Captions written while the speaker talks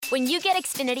When you get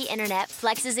Xfinity Internet,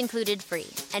 Flex is included free.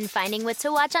 And finding what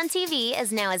to watch on TV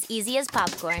is now as easy as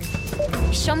popcorn.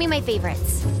 Show me my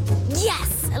favorites.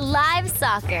 Yes, live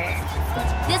soccer.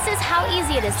 This is how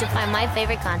easy it is to find my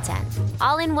favorite content,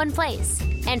 all in one place.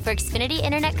 And for Xfinity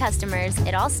Internet customers,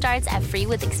 it all starts at free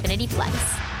with Xfinity Flex.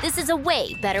 This is a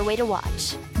way better way to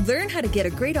watch. Learn how to get a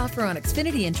great offer on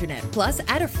Xfinity Internet. Plus,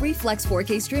 add a free Flex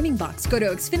 4K streaming box. Go to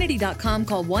Xfinity.com,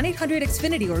 call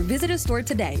 1-800-XFINITY, or visit a store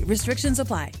today. Restrictions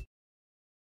apply.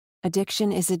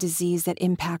 Addiction is a disease that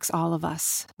impacts all of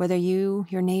us. Whether you,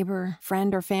 your neighbor,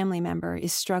 friend, or family member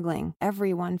is struggling,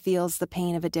 everyone feels the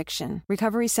pain of addiction.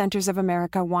 Recovery Centers of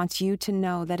America wants you to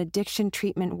know that addiction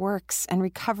treatment works and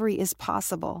recovery is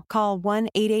possible. Call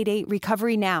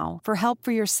 1-888-RECOVERY now for help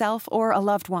for yourself or a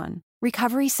loved one.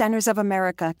 Recovery Centers of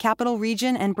America, Capital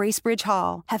Region, and Bracebridge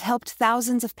Hall have helped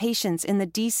thousands of patients in the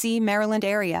D.C., Maryland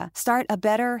area start a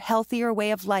better, healthier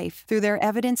way of life through their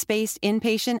evidence-based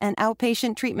inpatient and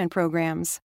outpatient treatment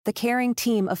programs. The caring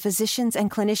team of physicians and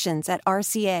clinicians at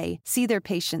RCA see their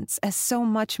patients as so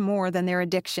much more than their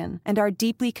addiction and are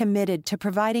deeply committed to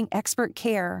providing expert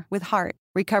care with heart.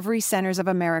 Recovery Centers of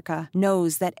America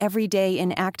knows that every day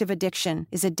in active addiction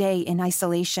is a day in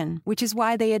isolation, which is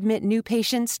why they admit new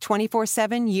patients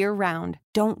 24/7 year-round.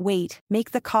 Don't wait. Make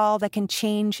the call that can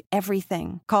change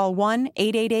everything. Call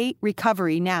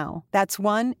 1-888-RECOVERY now. That's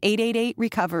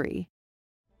 1-888-RECOVERY.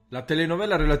 La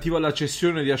telenovela relativa alla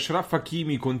cessione di Achraf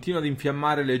Hakimi continua ad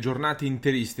infiammare le giornate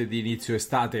interiste di inizio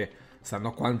estate. Stando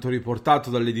a quanto riportato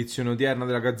dall'edizione odierna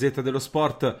della Gazzetta dello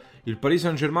Sport, il Paris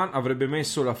Saint-Germain avrebbe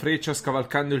messo la freccia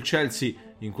scavalcando il Chelsea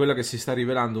in quella che si sta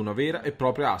rivelando una vera e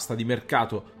propria asta di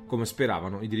mercato, come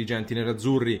speravano i dirigenti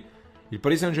nerazzurri. Il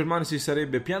Paris Saint-Germain si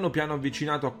sarebbe piano piano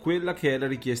avvicinato a quella che è la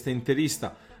richiesta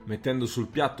interista, mettendo sul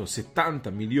piatto 70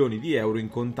 milioni di euro in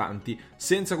contanti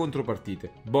senza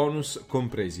contropartite, bonus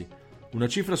compresi. Una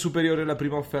cifra superiore alla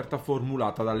prima offerta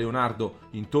formulata da Leonardo,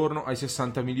 intorno ai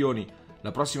 60 milioni. La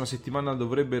prossima settimana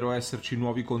dovrebbero esserci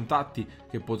nuovi contatti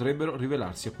che potrebbero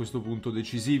rivelarsi a questo punto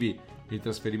decisivi. Il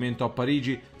trasferimento a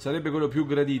Parigi sarebbe quello più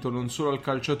gradito non solo al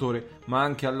calciatore ma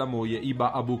anche alla moglie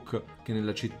Iba Abouk, che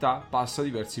nella città passa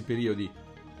diversi periodi.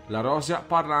 La Rosia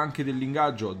parla anche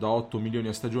dell'ingaggio da 8 milioni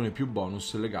a stagione più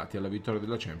bonus legati alla vittoria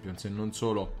della Champions e non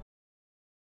solo.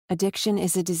 Addiction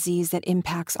is a disease that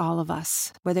impacts all of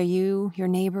us. Whether you, your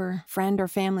neighbor, friend, or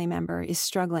family member is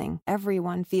struggling,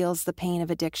 everyone feels the pain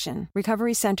of addiction.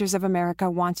 Recovery Centers of America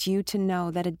wants you to know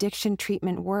that addiction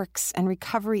treatment works and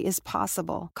recovery is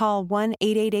possible. Call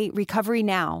 1-888-RECOVERY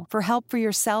now for help for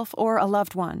yourself or a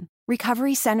loved one.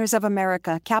 Recovery Centers of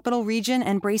America, Capital Region,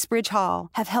 and Bracebridge Hall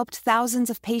have helped thousands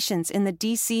of patients in the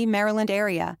D.C., Maryland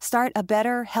area start a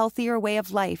better, healthier way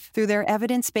of life through their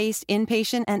evidence-based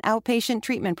inpatient and outpatient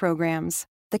treatment programs.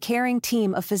 The caring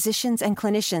team of physicians and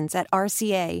clinicians at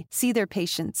RCA see their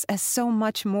patients as so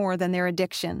much more than their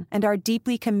addiction and are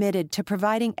deeply committed to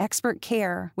providing expert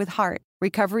care with heart.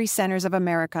 Recovery Centers of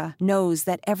America knows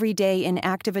that every day in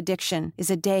active addiction is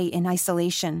a day in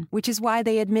isolation, which is why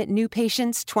they admit new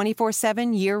patients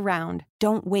 24/7 year-round.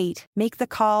 Don't wait. Make the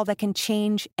call that can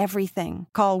change everything.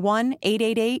 Call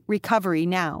 1-888-RECOVERY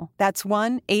now. That's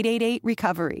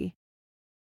 1-888-RECOVERY.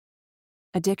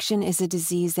 Addiction is a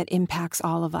disease that impacts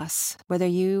all of us. Whether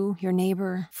you, your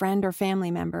neighbor, friend, or family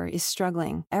member is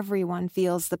struggling, everyone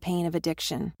feels the pain of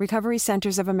addiction. Recovery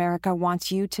Centers of America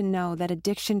wants you to know that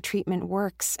addiction treatment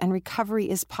works and recovery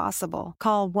is possible.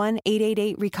 Call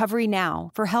 1-888-RECOVERY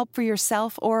now for help for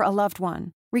yourself or a loved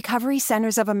one. Recovery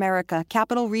Centers of America,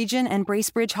 Capital Region, and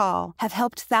Bracebridge Hall have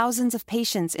helped thousands of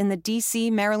patients in the D.C.,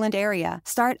 Maryland area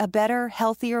start a better,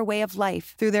 healthier way of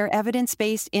life through their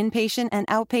evidence-based inpatient and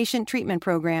outpatient treatment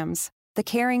programs. The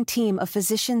caring team of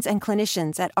physicians and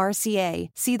clinicians at RCA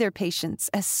see their patients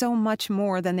as so much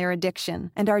more than their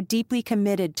addiction and are deeply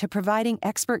committed to providing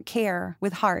expert care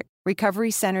with heart. Recovery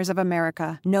Centers of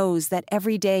America knows that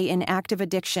every day in active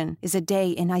addiction is a day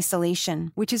in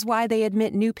isolation, which is why they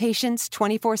admit new patients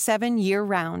 24/7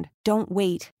 year-round. Don't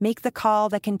wait. Make the call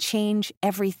that can change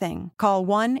everything. Call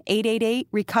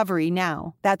 1-888-RECOVERY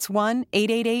now. That's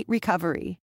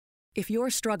 1-888-RECOVERY. If you're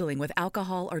struggling with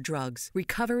alcohol or drugs,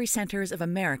 Recovery Centers of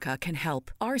America can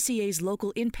help. RCA's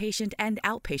local inpatient and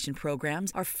outpatient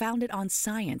programs are founded on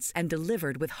science and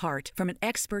delivered with heart from an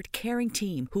expert caring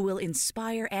team who will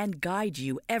inspire and guide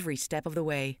you every step of the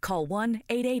way. Call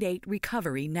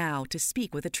 1-888-RECOVERY now to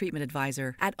speak with a treatment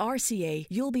advisor. At RCA,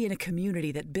 you'll be in a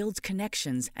community that builds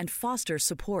connections and fosters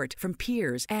support from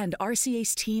peers and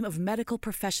RCA's team of medical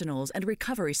professionals and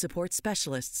recovery support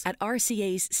specialists. At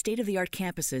RCA's state-of-the-art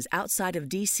campuses outside of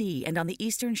D.C. and on the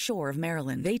Eastern Shore of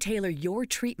Maryland. They tailor your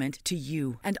treatment to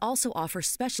you and also offer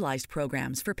specialized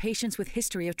programs for patients with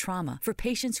history of trauma, for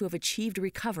patients who have achieved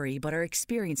recovery but are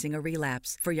experiencing a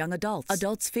relapse, for young adults,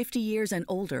 adults 50 years and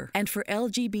older, and for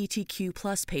LGBTQ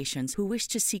plus patients who wish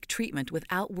to seek treatment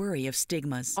without worry of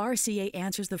stigmas. RCA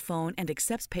answers the phone and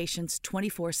accepts patients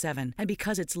 24/7. And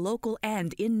because it's local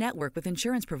and in-network with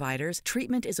insurance providers,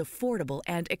 treatment is affordable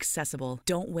and accessible.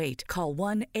 Don't wait. Call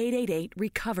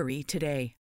 1-888-RECOVERY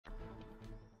today.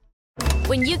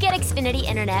 When you get Xfinity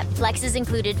Internet, Flex is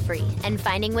included free, and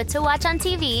finding what to watch on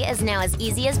TV is now as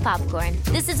easy as popcorn.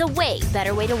 This is a way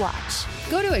better way to watch.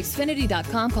 Go to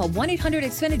Xfinity.com, call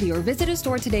 1-800-XFINITY, or visit a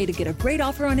store today to get a great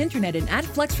offer on internet and add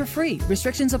Flex for free.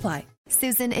 Restrictions apply.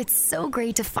 Susan, it's so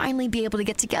great to finally be able to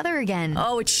get together again.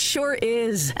 Oh, it sure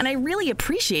is. And I really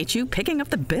appreciate you picking up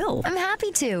the bill. I'm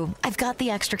happy to. I've got the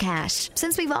extra cash.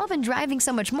 Since we've all been driving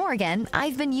so much more again,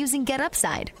 I've been using Get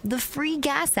Upside, the free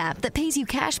gas app that pays you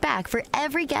cash back for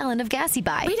every gallon of gas you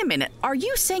buy. Wait a minute. Are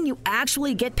you saying you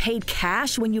actually get paid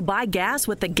cash when you buy gas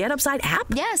with the Get Upside app?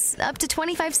 Yes, up to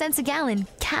 25 cents a gallon.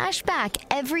 Cash back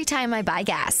every time I buy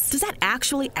gas. Does that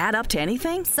actually add up to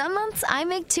anything? Some months I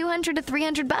make $200 to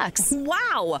 $300.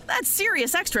 Wow, that's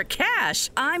serious extra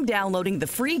cash. I'm downloading the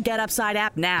free Get Upside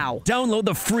app now. Download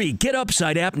the free Get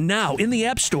Upside app now in the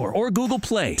App Store or Google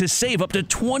Play to save up to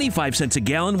 25 cents a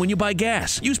gallon when you buy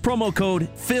gas. Use promo code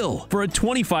PHIL for a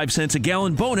 25 cents a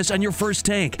gallon bonus on your first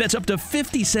tank. That's up to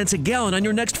 50 cents a gallon on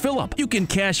your next fill-up. You can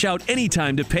cash out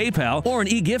anytime to PayPal or an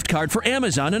e-gift card for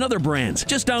Amazon and other brands.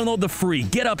 Just download the free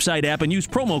Get Upside app and use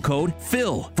promo code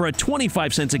PHIL for a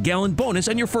 25 cents a gallon bonus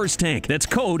on your first tank. That's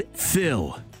code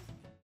PHIL.